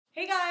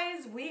Hey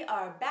guys, we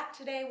are back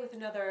today with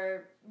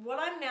another, what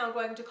I'm now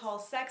going to call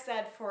Sex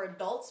Ed for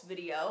Adults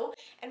video,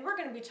 and we're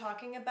going to be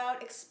talking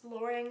about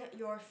exploring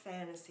your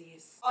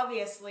fantasies.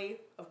 Obviously,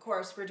 of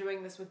course, we're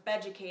doing this with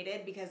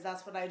Beducated because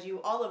that's what I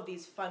do all of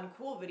these fun,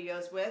 cool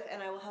videos with,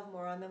 and I will have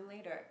more on them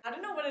later. I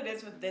don't know what it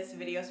is with this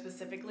video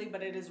specifically,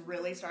 but it is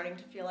really starting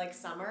to feel like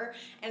summer,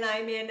 and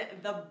I'm in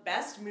the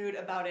best mood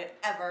about it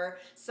ever,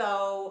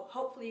 so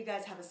hopefully you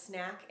guys have a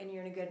snack and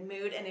you're in a good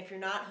mood, and if you're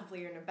not, hopefully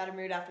you're in a better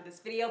mood after this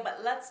video,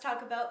 but let's talk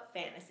about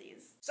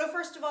fantasies. So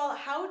first of all,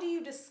 how do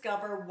you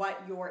discover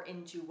what you're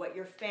into, what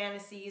your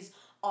fantasies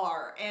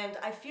are? And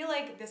I feel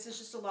like this is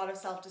just a lot of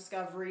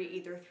self-discovery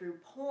either through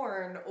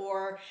porn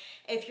or,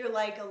 if you're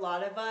like a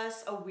lot of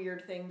us, a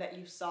weird thing that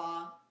you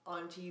saw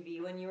on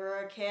TV when you were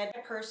a kid. I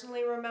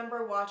personally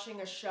remember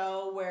watching a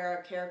show where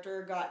a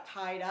character got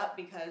tied up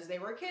because they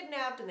were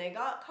kidnapped and they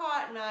got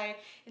caught, and I,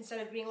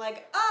 instead of being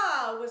like,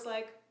 ah, was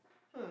like,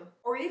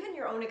 Or even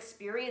your own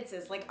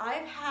experiences. Like,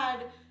 I've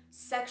had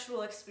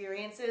sexual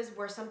experiences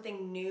where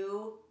something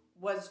new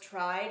was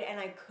tried and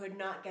I could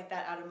not get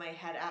that out of my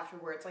head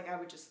afterwards. Like, I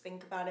would just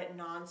think about it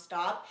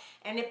nonstop,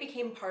 and it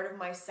became part of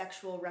my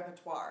sexual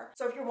repertoire.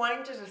 So if you're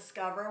wanting to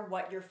discover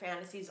what your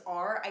fantasies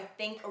are, I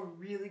think a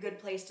really good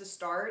place to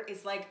start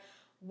is like,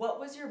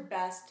 what was your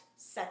best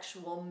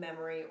sexual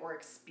memory or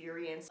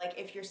experience? Like,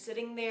 if you're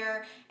sitting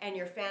there and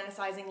you're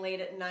fantasizing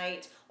late at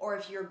night, or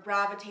if you're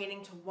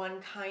gravitating to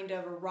one kind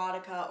of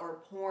erotica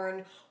or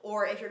porn,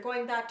 or if you're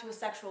going back to a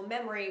sexual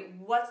memory,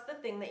 what's the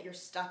thing that you're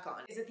stuck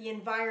on? Is it the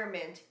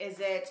environment?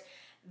 Is it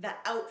the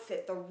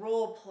outfit, the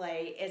role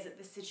play? Is it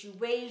the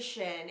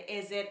situation?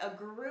 Is it a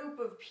group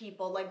of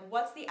people? Like,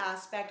 what's the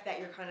aspect that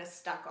you're kind of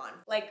stuck on?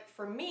 Like,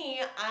 for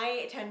me,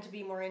 I tend to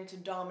be more into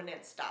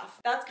dominant stuff.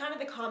 That's kind of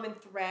the common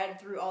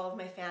thread through all of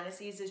my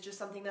fantasies, is just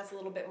something that's a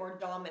little bit more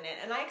dominant.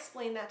 And I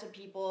explain that to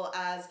people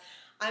as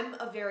I'm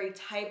a very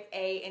type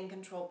A in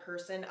control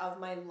person of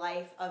my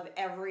life, of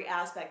every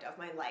aspect of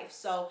my life.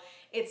 So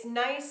it's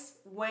nice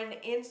when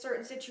in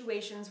certain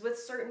situations with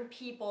certain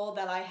people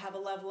that I have a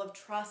level of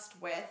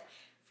trust with,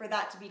 for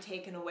that to be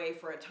taken away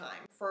for a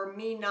time. For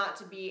me not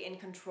to be in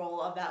control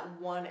of that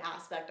one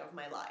aspect of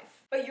my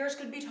life. But yours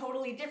could be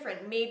totally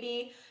different.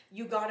 Maybe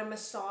you got a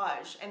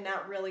massage and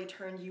that really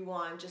turned you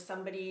on, just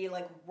somebody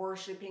like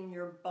worshiping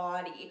your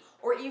body,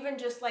 or even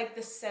just like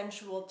the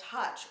sensual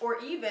touch, or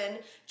even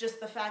just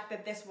the fact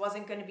that this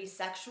wasn't going to be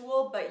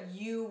sexual, but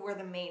you were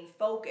the main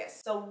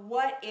focus. So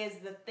what is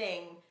the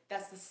thing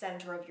that's the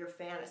center of your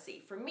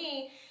fantasy? For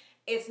me,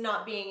 it's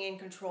not being in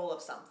control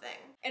of something.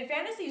 And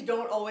fantasies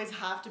don't always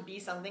have to be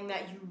something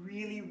that you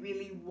really,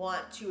 really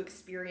want to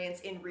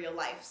experience in real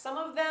life. Some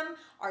of them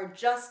are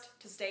just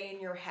to stay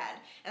in your head.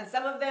 And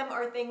some of them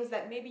are things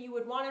that maybe you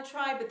would want to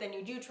try, but then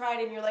you do try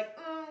it and you're like,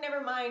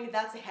 never mind,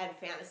 that's a head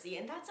fantasy.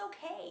 And that's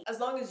okay.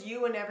 As long as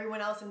you and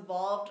everyone else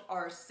involved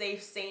are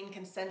safe, sane,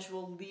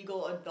 consensual,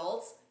 legal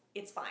adults,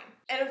 it's fine.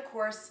 And of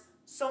course,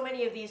 so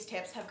many of these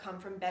tips have come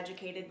from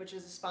Beducated, which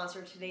is a sponsor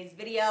of today's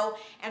video,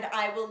 and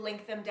I will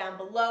link them down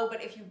below.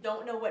 But if you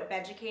don't know what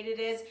Beducated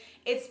is,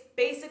 it's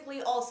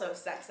basically also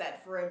sex ed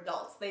for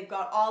adults. They've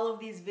got all of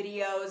these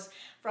videos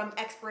from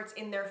experts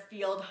in their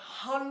field,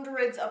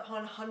 hundreds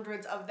upon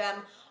hundreds of them,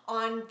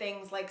 on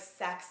things like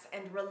sex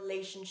and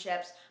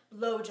relationships,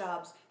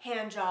 blowjobs,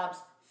 handjobs,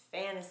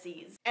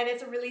 fantasies. And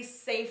it's a really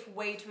safe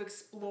way to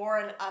explore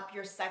and up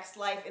your sex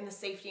life in the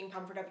safety and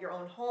comfort of your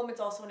own home. It's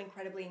also an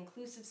incredibly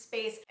inclusive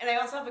space. And I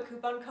also have a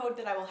coupon code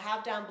that I will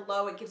have down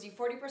below. It gives you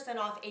 40%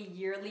 off a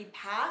yearly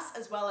pass,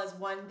 as well as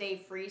 1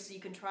 day free, so you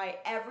can try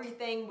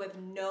everything with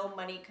no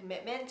money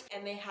commitment.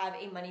 And they have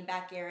a money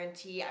back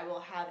guarantee. I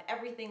will have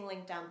everything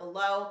linked down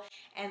below.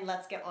 And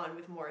let's get on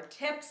with more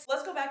tips.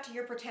 Let's go back to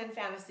your pretend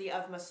fantasy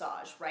of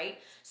massage, right?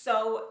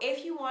 So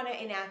if you want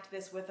to enact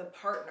this with a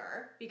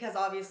partner, because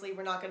obviously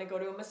we're not going to go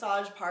to a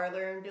massage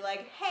parlor and be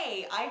like,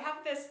 hey, I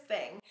have this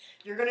thing.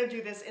 You're going to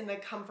do this in the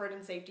comfort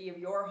and safety of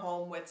your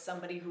home with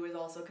somebody who is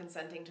also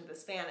consenting to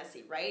this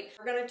fantasy, right?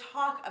 We're going to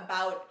talk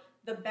about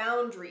the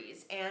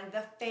boundaries and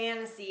the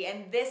fantasy,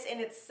 and this in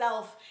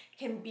itself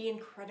can be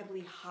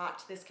incredibly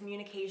hot, this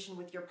communication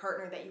with your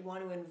partner that you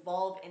want to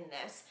involve in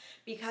this,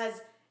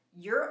 because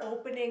you're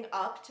opening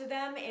up to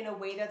them in a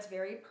way that's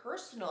very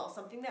personal,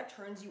 something that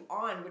turns you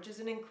on, which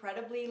is an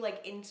incredibly like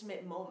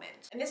intimate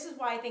moment. And this is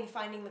why I think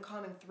finding the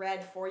common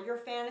thread for your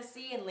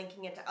fantasy and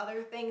linking it to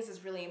other things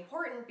is really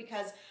important,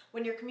 because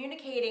when you're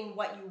communicating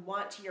what you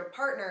want to your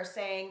partner,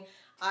 saying,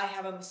 I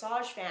have a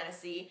massage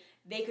fantasy,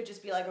 they could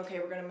just be like, okay,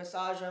 we're gonna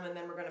massage them and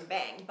then we're gonna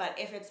bang. But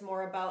if it's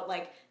more about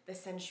like the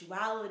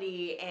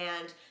sensuality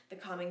and the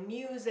calming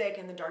music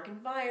and the dark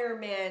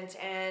environment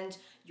and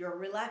your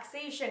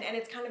relaxation, and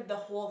it's kind of the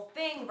whole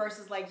thing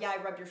versus like, yeah,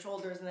 I rubbed your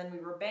shoulders and then we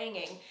were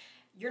banging,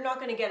 you're not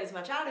gonna get as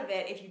much out of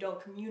it if you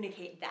don't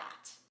communicate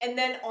that. And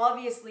then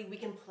obviously we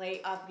can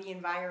play up the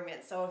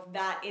environment. So if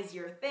that is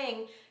your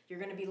thing, you're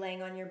gonna be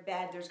laying on your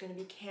bed, there's gonna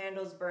be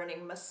candles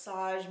burning,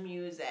 massage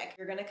music.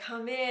 You're gonna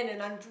come in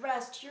and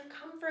undress to your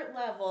comfort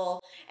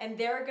level, and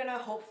they're gonna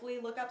hopefully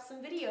look up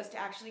some videos to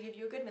actually give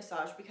you a good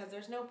massage, because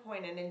there's no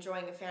point in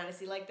enjoying a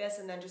fantasy like this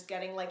and then just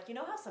getting like, you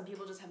know how some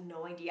people just have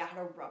no idea how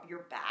to rub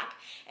your back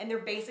and they're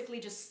basically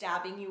just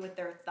stabbing you with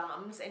their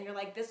thumbs and you're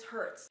like, this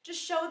hurts. Just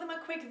show them a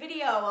quick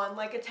video on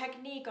like a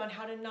technique on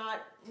how to not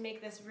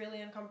make this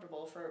really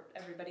uncomfortable for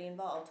everybody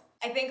involved.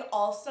 I think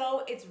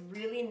also it's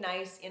really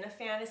nice in a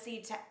fantasy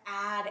to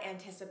add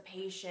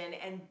anticipation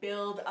and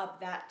build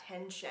up that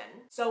tension.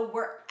 So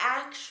we're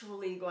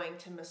actually going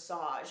to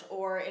massage,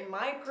 or in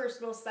my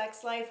personal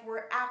sex life,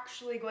 we're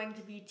actually going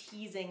to be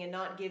teasing and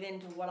not give in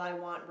to what I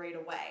want right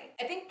away.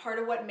 I think part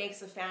of what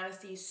makes a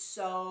fantasy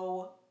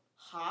so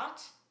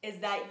hot is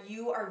that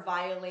you are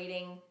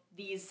violating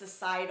these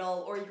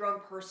societal or your own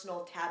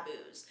personal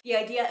taboos. The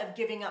idea of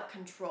giving up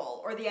control,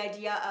 or the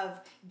idea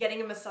of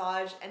getting a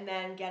massage and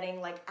then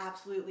getting like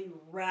absolutely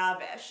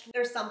ravished.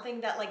 There's something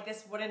that like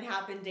this wouldn't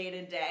happen day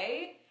to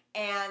day,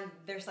 and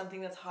there's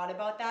something that's hot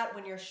about that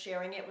when you're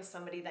sharing it with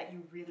somebody that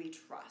you really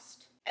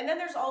trust. And then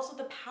there's also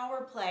the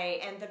power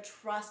play and the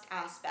trust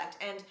aspect.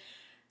 And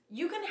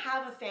you can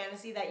have a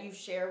fantasy that you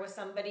share with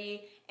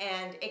somebody,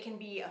 and it can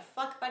be a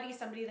fuck buddy,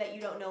 somebody that you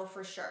don't know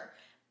for sure.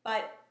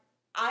 But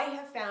I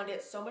have found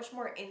it so much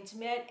more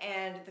intimate,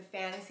 and the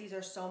fantasies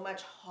are so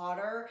much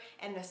hotter,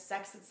 and the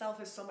sex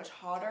itself is so much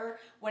hotter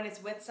when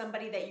it's with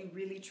somebody that you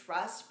really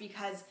trust,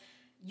 because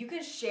you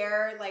can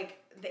share like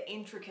the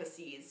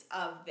intricacies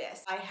of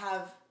this. I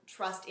have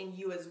trust in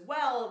you as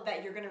well,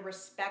 that you're going to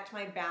respect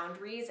my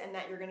boundaries and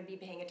that you're going to be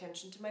paying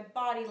attention to my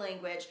body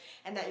language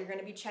and that you're going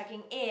to be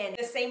checking in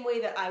the same way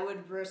that I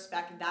would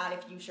respect that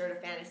if you shared a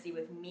fantasy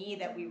with me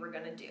that we were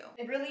going to do.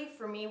 And really,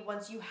 for me,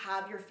 once you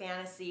have your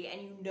fantasy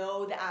and you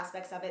know the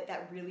aspects of it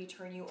that really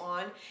turn you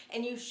on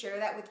and you share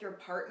that with your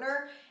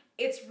partner,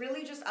 it's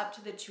really just up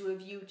to the two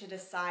of you to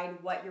decide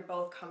what you're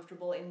both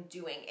comfortable in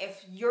doing.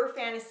 If your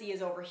fantasy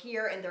is over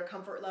here and their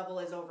comfort level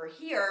is over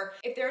here,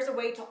 if there's a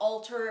way to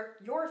alter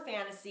your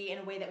fantasy in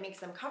a way that makes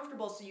them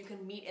comfortable so you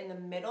can meet in the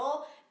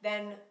middle,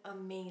 then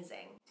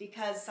amazing.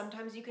 Because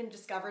sometimes you can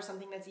discover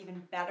something that's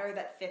even better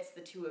that fits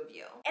the two of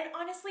you. And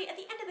honestly, at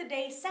the end of the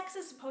day, sex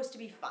is supposed to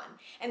be fun.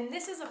 And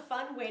this is a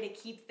fun way to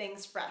keep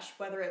things fresh,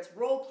 whether it's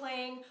role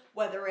playing,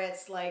 whether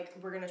it's like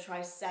we're gonna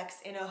try sex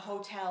in a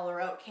hotel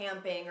or out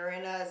camping or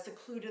in a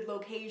secluded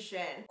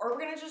location, or we're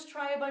gonna just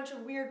try a bunch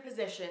of weird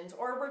positions,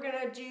 or we're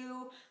gonna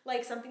do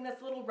like something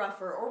that's a little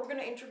rougher, or we're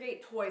gonna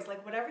integrate toys.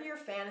 Like whatever your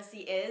fantasy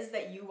is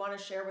that you wanna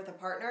share with a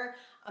partner,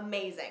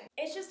 amazing.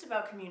 It's just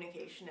about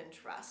communication and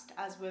trust,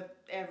 as with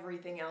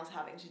everything else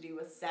having to do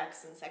with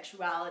sex and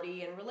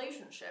sexuality and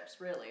relationships,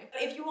 really.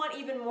 But if you want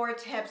even more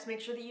tips, make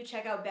sure that you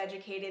check out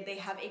Beducated. They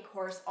have a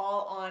course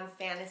all on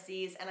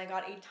fantasies, and I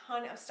got a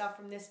ton of stuff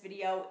from this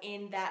video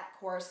in that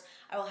course.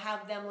 I will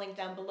have them linked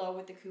down below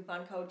with the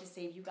coupon code to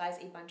save you guys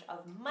a bunch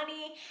of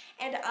money,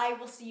 and I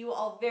will see you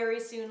all very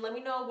soon. Let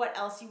me know what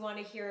else you want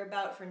to hear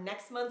about for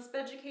next month's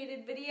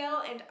Beducated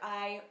video, and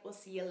I will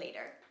see you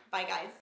later. Bye, guys.